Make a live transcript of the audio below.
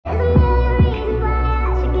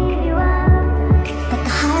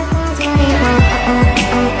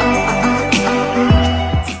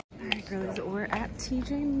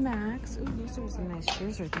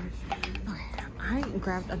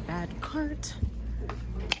grabbed a bad cart.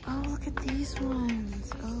 Oh, look at these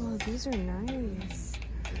ones. Oh, these are nice.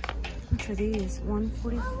 How much are these?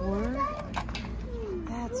 $144.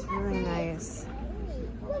 That's really nice.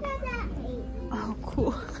 Oh,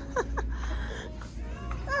 cool.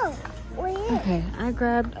 Okay, I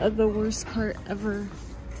grabbed the worst cart ever.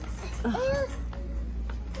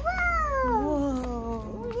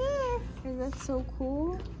 Whoa! Is that so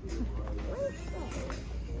cool?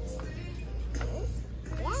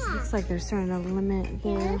 Looks like they're starting to limit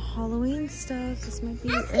their Halloween stuff. This might be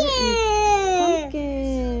it.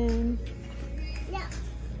 Pumpkin!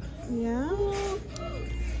 Yeah?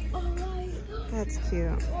 That's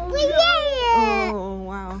cute. Oh,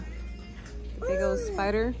 wow. Big old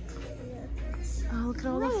spider. Oh, look at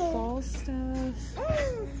all the fall stuff.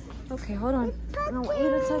 Okay, hold on. I don't want you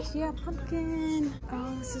to touch. Yeah, pumpkin.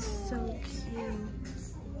 Oh, this is so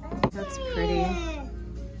cute. That's pretty.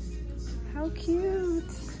 How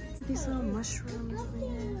cute. These little mushrooms over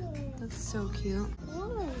here. That's so cute.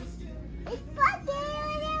 It's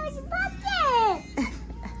pumpkin! It's pumpkin!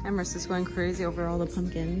 Emerson's going crazy over all the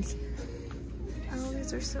pumpkins. Oh,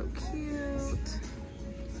 these are so cute.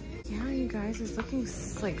 Yeah, you guys, it's looking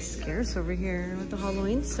like scarce over here with the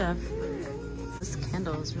Halloween stuff. This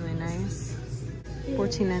candle is really nice.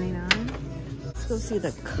 $14.99. Let's go see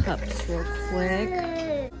the cups real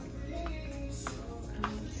quick. Oh,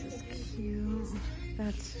 this is cute.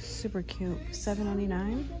 That's super cute.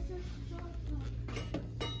 $7.99.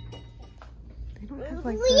 They don't have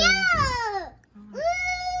like the...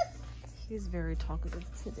 He's very talkative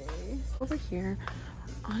today. Over here,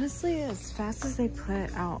 honestly, as fast as they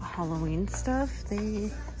put out Halloween stuff, they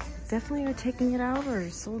definitely are taking it out or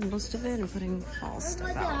sold most of it and putting fall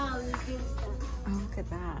stuff out. Oh, look at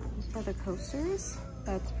that. For the coasters,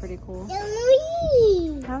 that's pretty cool.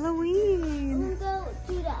 Halloween! Halloween! We'll go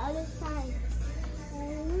to the other side.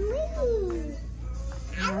 Halloween!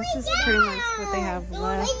 Yeah, that's just pretty much what they have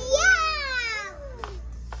left.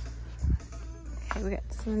 Okay, we got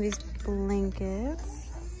some of these blankets.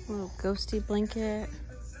 A little ghosty blanket.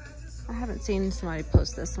 I haven't seen somebody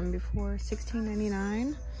post this one before.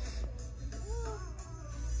 $16.99.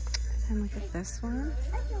 And look at this one.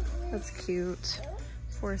 That's cute.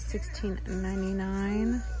 For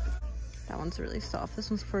 $16.99. That one's really soft. This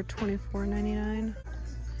one's for $24.99.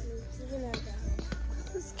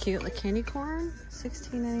 This is cute. The candy corn.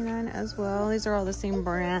 $16.99 as well. These are all the same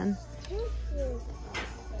brand.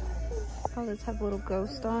 Oh, these have a little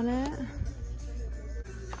ghost on it.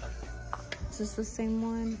 Is this the same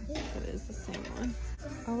one? It is the same one.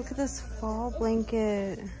 Oh, look at this fall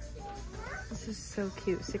blanket. This is so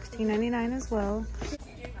cute. $16.99 as well.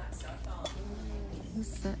 This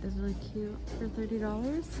set is really cute for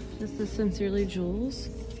 $30. This is Sincerely Jules.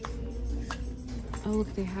 Oh,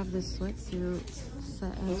 look, they have this sweatsuit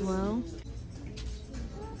set as well.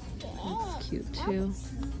 That's cute too.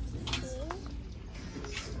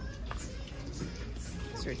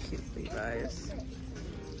 These are cute Levi's.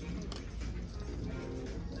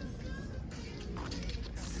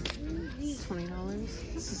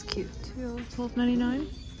 $20. This is cute too. $12.99.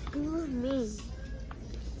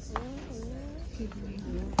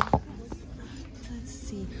 Let's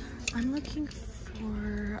see. I'm looking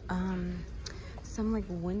for some like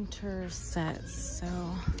winter sets. So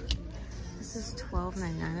this is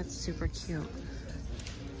 $12.99. That's super cute.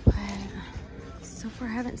 But so far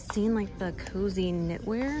I haven't seen like the cozy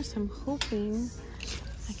knitwear, so I'm hoping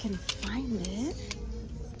I can find it.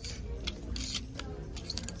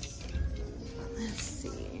 Let's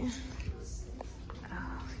see.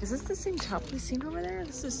 Oh, is this the same top we've seen over there?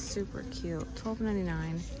 This is super cute.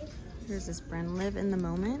 $12.99. Here's this brand, Live in the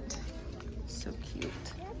Moment. So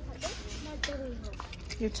cute.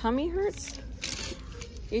 Your tummy hurts?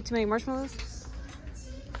 You ate too many marshmallows?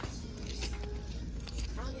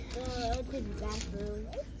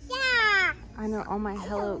 I know all my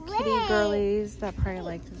Hello Kitty girlies that probably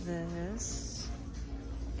like this.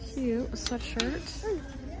 Cute sweatshirt.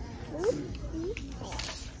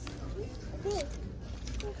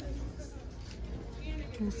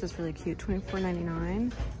 This is really cute.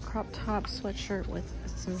 $24.99. Crop top sweatshirt with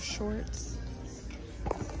some shorts.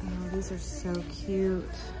 Oh, these are so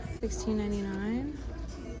cute. $16.99.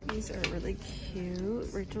 These are really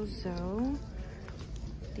cute. Rachel Zoe.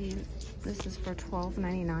 This is for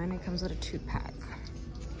 $12.99. It comes with a 2-pack.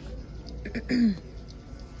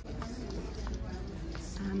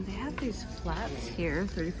 They have these flats here,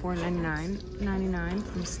 $34.99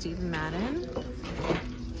 from Steve Madden.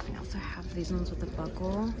 They also have these ones with a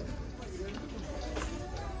buckle.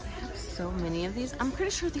 They have so many of these. I'm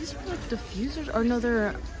pretty sure these are like diffusers. Or no,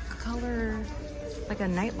 they're color, like a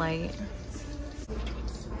nightlight.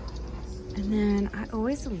 And then I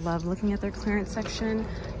always love looking at their clearance section.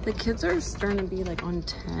 The kids are starting to be like on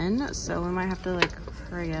 10, so we might have to like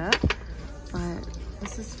hurry up. But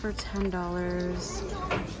this is for $10.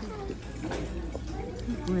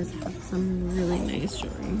 Always have some really nice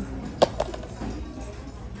jewelry.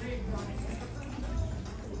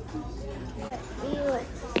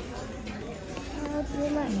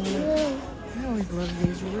 I always love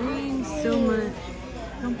these rings so much.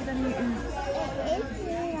 Don't put that in your ear.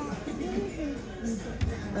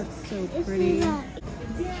 That's so pretty.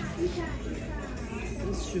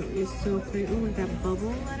 This jewelry is so pretty. Oh, like that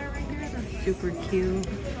bubble letter right there. That's super cute.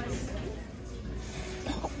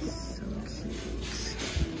 So cute.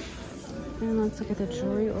 And let's look at the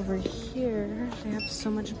jewelry over here. They have so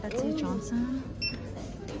much Betsy Johnson.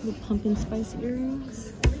 The pumpkin spice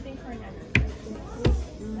earrings.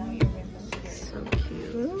 So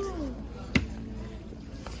cute.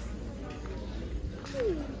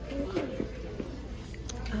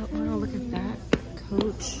 Oh, wow, look at that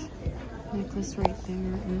Coach necklace right there.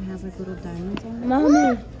 And it has like little diamonds on it.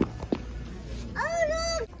 Mommy.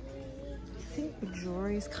 I think the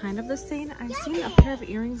jewelry is kind of the same. I've seen a pair of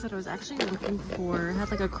earrings that I was actually looking for. It had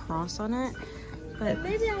like a cross on it, but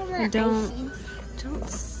I don't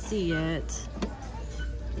see it.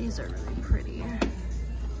 These are really pretty.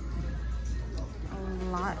 A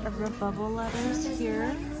lot of the bubble letters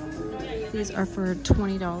here. These are for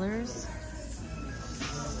 $20.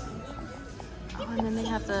 Oh, and then they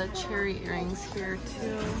have the cherry earrings here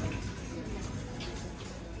too.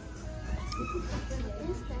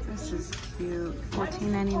 This is cute,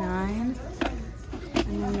 $14.99.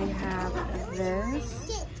 And then they have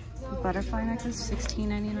this butterfly necklace,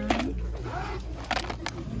 $16.99.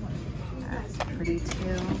 That's pretty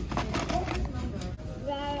too.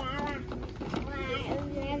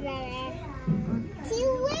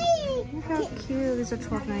 Look how cute. These are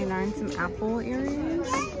 $12.99. Some apple earrings.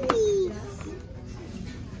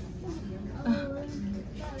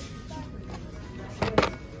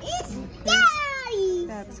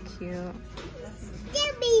 That's cute.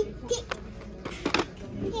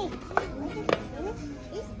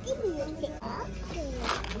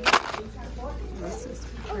 This is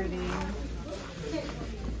pretty.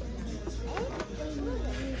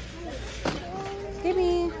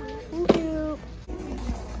 Baby, thank you.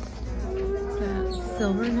 That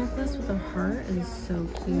silver necklace with a heart is so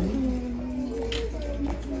cute.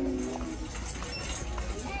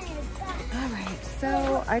 Alright, so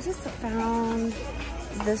I just found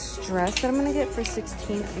this dress that I'm gonna get for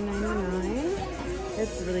 $16.99.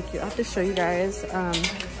 It's really cute. I'll have to show you guys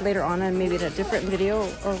later on and maybe in a different video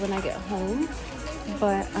or when I get home.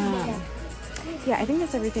 But yeah, I think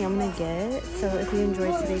that's everything I'm gonna get. So if you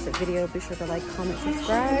enjoyed today's video, be sure to like, comment,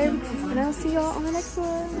 subscribe, and I'll see y'all on the next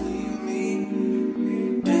one.